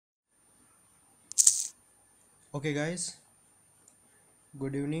Okay guys,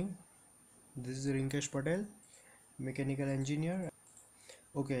 good evening. This is Rinkesh Patel, mechanical engineer.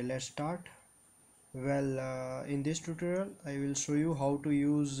 Okay, let's start. In this tutorial I will show you how to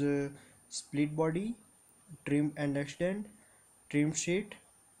use split body, trim and extend, trim sheet,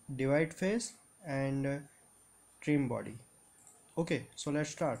 divide face and trim body. Okay, so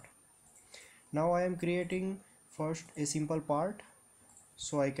let's start. Now I am creating first a simple part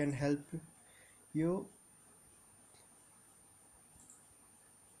so I can help you.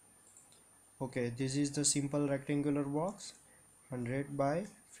 Okay, this is the simple rectangular box 100 by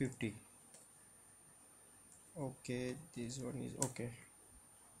 50. Okay, this one is okay.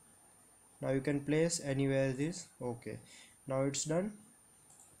 Now you can place anywhere this. Okay, now it's done.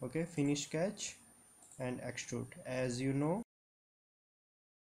 Okay, finish sketch and extrude. As you know,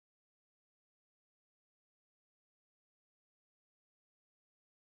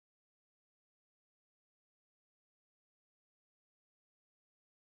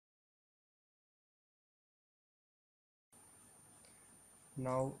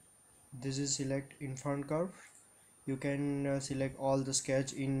 now this is select in front curve. You can select all the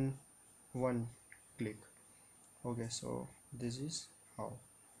sketch in one click. Okay, so this is how.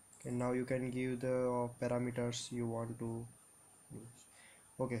 Okay, now you can give the parameters you want to use.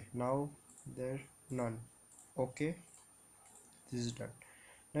 Okay, now there none. Okay, this is done.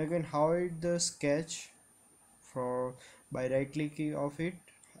 Now you can hide the sketch for by right clicking of it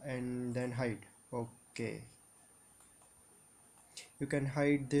and then hide. Okay, you can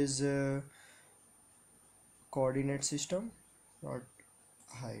hide this coordinate system, not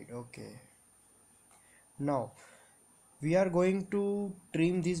hide. Okay, now we are going to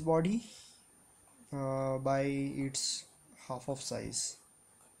trim this body by its half of size.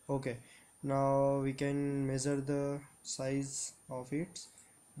 Okay, now we can measure the size of its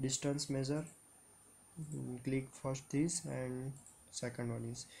distance measure. Click first this and second one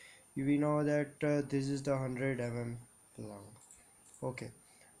is, we know that this is the 100 long. Okay,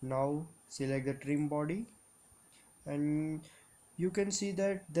 now select the trim body and you can see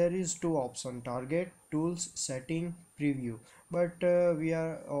that there is two options: target, tools, setting, preview. But we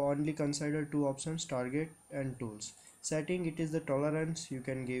are only consider two options: target and tools. Setting, it is the tolerance, you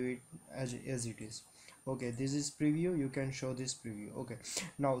can give it as it is. Okay, this is preview, you can show this preview. Okay,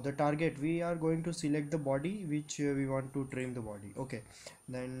 now the target, we are going to select the body which we want to trim the body. Okay,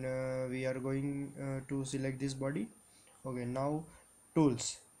 then we are going to select this body. Okay, now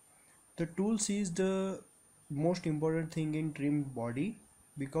tools. The tools is the most important thing in trim body,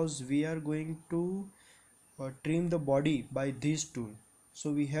 because we are going to trim the body by this tool.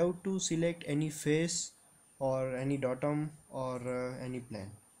 So we have to select any face or any datum or any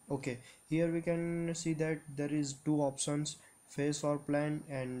plane. Okay, here we can see that there is two options: face or plane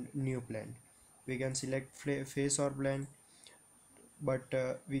and new plane. We can select face or plane, but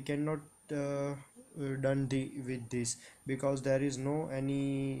we cannot done the with this, because there is no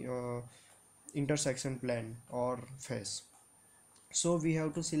any intersection plane or face. So we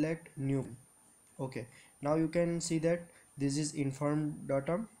have to select new. Okay, now you can see that this is informed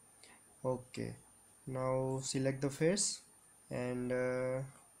datum. Okay, now select the face and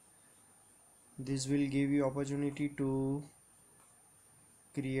this will give you opportunity to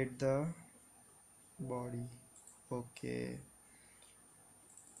create the body. Okay,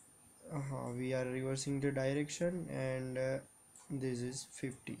 we are reversing the direction and this is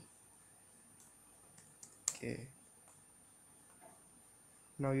 50. Okay,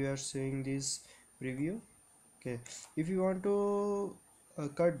 now you are seeing this preview. Okay, if you want to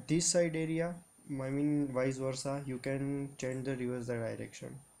cut this side area, I mean vice versa, you can change the reverse the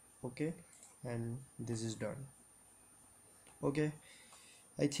direction. Okay, and this is done. Okay,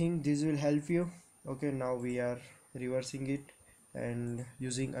 I think this will help you. Okay, now we are reversing it and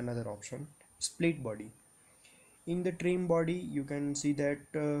using another option: split body. In the trim body you can see that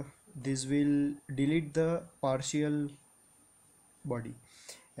this will delete the partial body,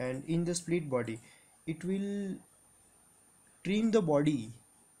 and in the split body it will trim the body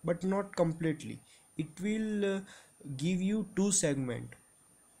but not completely. It will give you two segment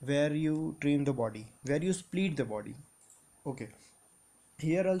where you trim the body, where you split the body. Okay,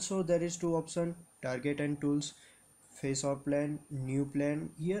 here also there is two option: target and tools, face or plane, new plane.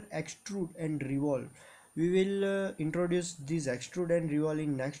 Here extrude and revolve, we will introduce this extrude and revolve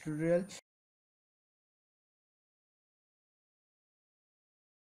in next tutorial.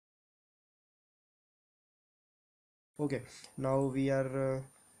 Okay, now we are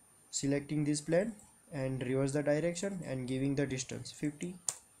selecting this plane and reverse the direction and giving the distance 50.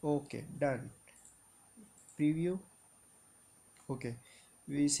 Okay, done. Preview. Okay,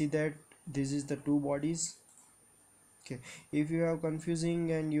 we see that this is the two bodies. Okay, if you have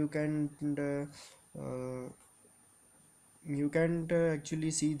confusing and you can't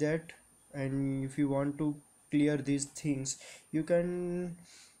actually see that, and if you want to clear these things, you can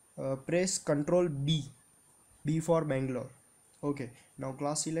press Control B for Bangalore. Okay, now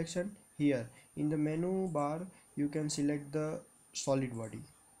class selection here in the menu bar you can select the solid body.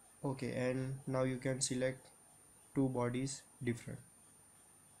 Okay, and now you can select two bodies different.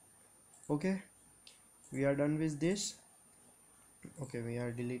 Okay, we are done with this. Okay, we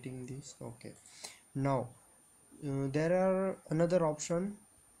are deleting this. Okay, now there are another option,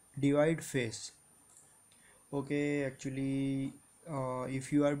 divide face. Okay, actually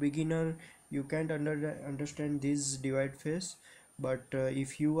if you are beginner you can't understand this divide face, but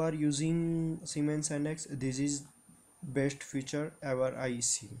if you are using Siemens NX, this is best feature ever I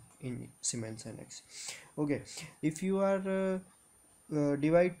see in Siemens NX. Okay, if you are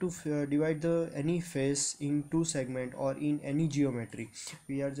divide the any face in two segment or in any geometry,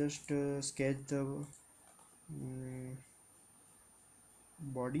 we are just sketch the mm,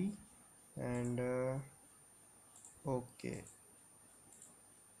 body and okay,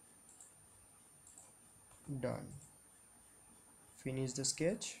 done, finish the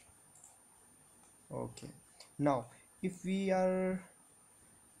sketch. Okay, now if we are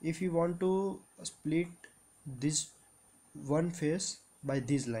if we want to split this one face by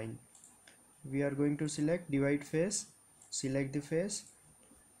this line, we are going to select divide face, select the face,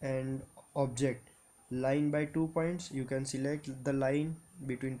 and object line by 2 points. You can select the line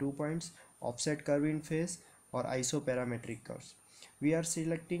between 2 points, offset curve in face, or isoparametric curves. We are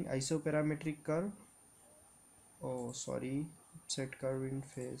selecting isoparametric curve. Oh sorry, set curve in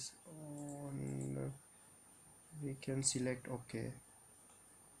face on, we can select okay,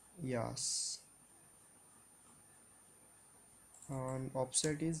 yes, and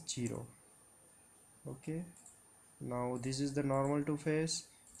offset is 0. Okay, now this is the normal to face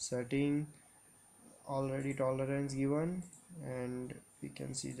setting, already tolerance given, and we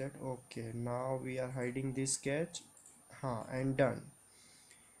can see that. Okay, now we are hiding this sketch, and done.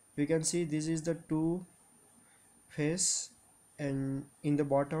 We can see this is the two face, and in the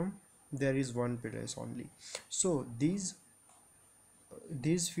bottom there is one place only. So these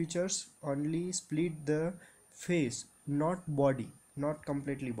features only split the face, not body, not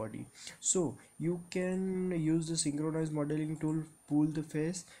completely body. So you can use the synchronized modeling tool, pull the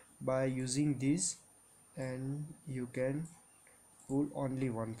face by using this, and you can pull only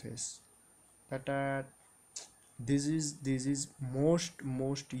one face. That this is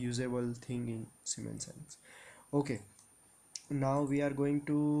most usable thing in Siemens Science. Okay, now we are going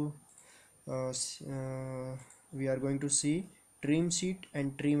to see trim sheet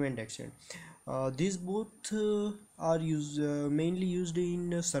and trim and extend. These both are mainly used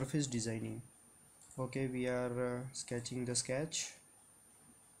in surface designing. Okay, we are sketching the sketch.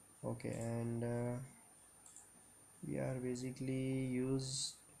 Okay, and we are basically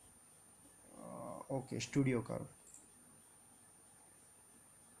use okay, studio curve.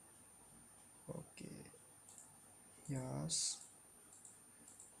 Okay, yes,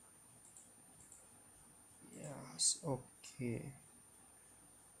 yes, okay,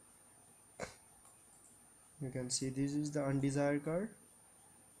 you can see this is the undesired curve,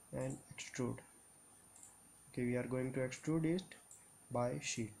 and extrude. Okay, we are going to extrude it by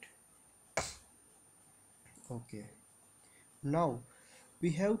sheet. Okay, now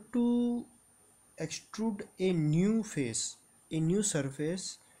we have to extrude a new face, a new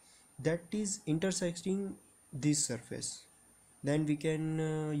surface that is intersecting this surface. Then we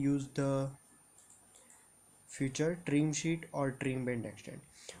can use the feature trim sheet or trim and extend.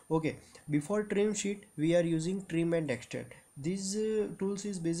 Okay, before trim sheet we are using trim and extend. These tools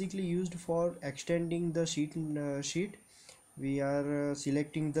is basically used for extending the sheet. We are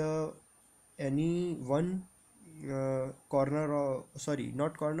selecting the any one corner, or sorry,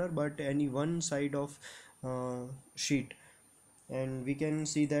 not corner but any one side of uh, sheet, and we can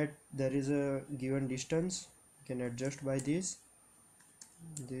see that there is a given distance. You can adjust by this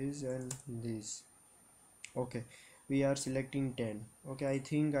and this. Okay, we are selecting 10. Okay, I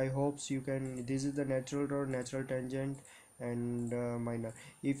think I hopes you can, this is the natural or natural tangent and minor.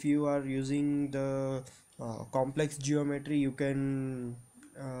 If you are using the complex geometry, you can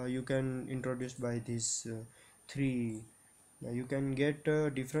introduce by these three. You can get a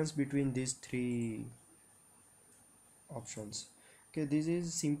difference between these three options. Okay, this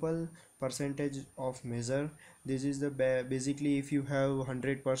is simple percentage of measure. This is the basically if you have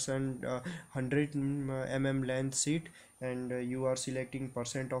 100% 100 mm length sheet, and you are selecting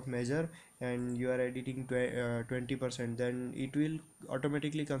percent of measure, and you are editing 20%, then it will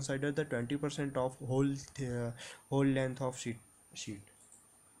automatically consider the 20% of whole length of sheet.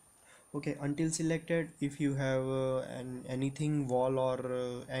 Okay, until selected, if you have anything wall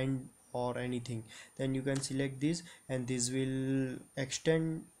or end or anything, then you can select this, and this will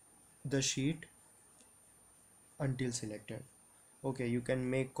extend the sheet until selected. Okay, you can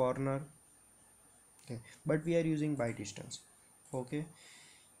make corner. Okay, but we are using by distance. Okay,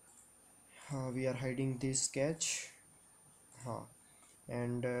 we are hiding this sketch.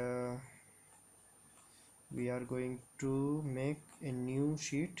 And we are going to make a new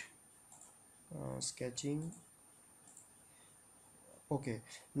sheet, sketching. Okay,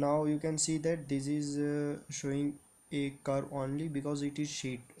 now you can see that this is showing a curve only because it is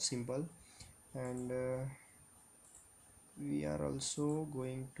sheet simple. And we are also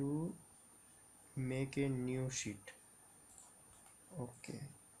going to make a new sheet. Okay,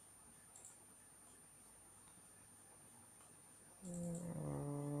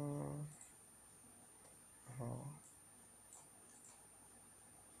 uh, huh.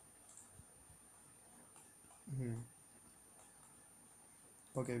 Hmm.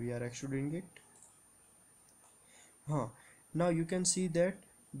 Okay, we are extruding it. Now you can see that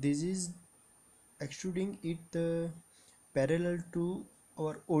this is extruding it parallel to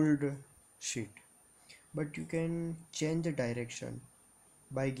our old sheet, but you can change the direction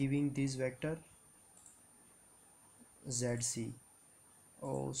by giving this vector ZC.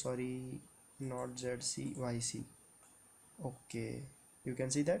 Oh, sorry, not ZC, YC. Okay, you can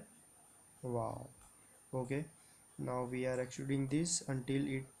see that. Wow. Okay, now we are extruding this until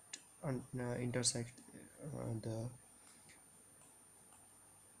it intersect the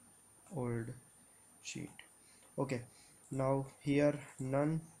old sheet. Okay, now here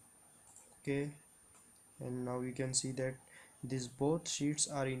none. Okay, and now you can see that these both sheets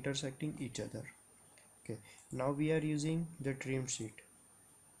are intersecting each other. Okay, now we are using the trim sheet.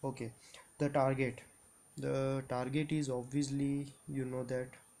 Okay, the target is obviously, you know, that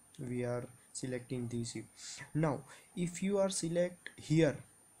we are selecting this sheet. Now if you are select here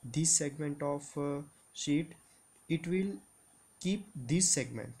this segment of sheet, it will keep this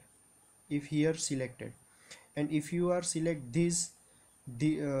segment if here selected, and if you are select this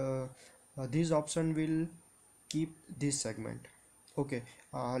option will keep this segment. Okay,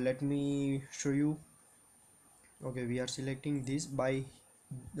 let me show you. Okay, we are selecting this by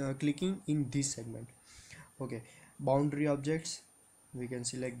clicking in this segment. Okay, boundary objects, we can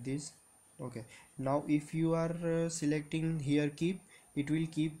select this. Okay, now if you are selecting here keep, it will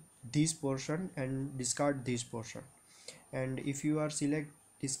keep this portion and discard this portion. And if you are select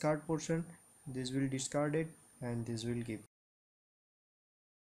discard portion, this will discard it, and this will keep.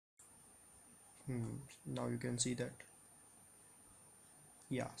 Now you can see that.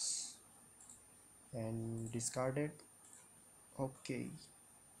 Yes, and discard it. Okay,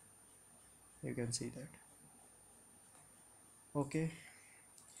 you can see that. Okay,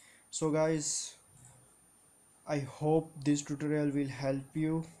 so guys, I hope this tutorial will help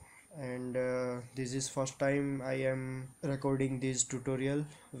you. And this is first time I am recording this tutorial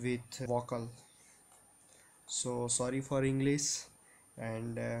with vocal, so sorry for English.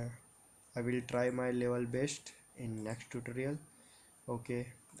 And I will try my level best in next tutorial. Okay,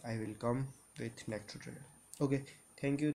 I will come with next tutorial. Okay, thank you.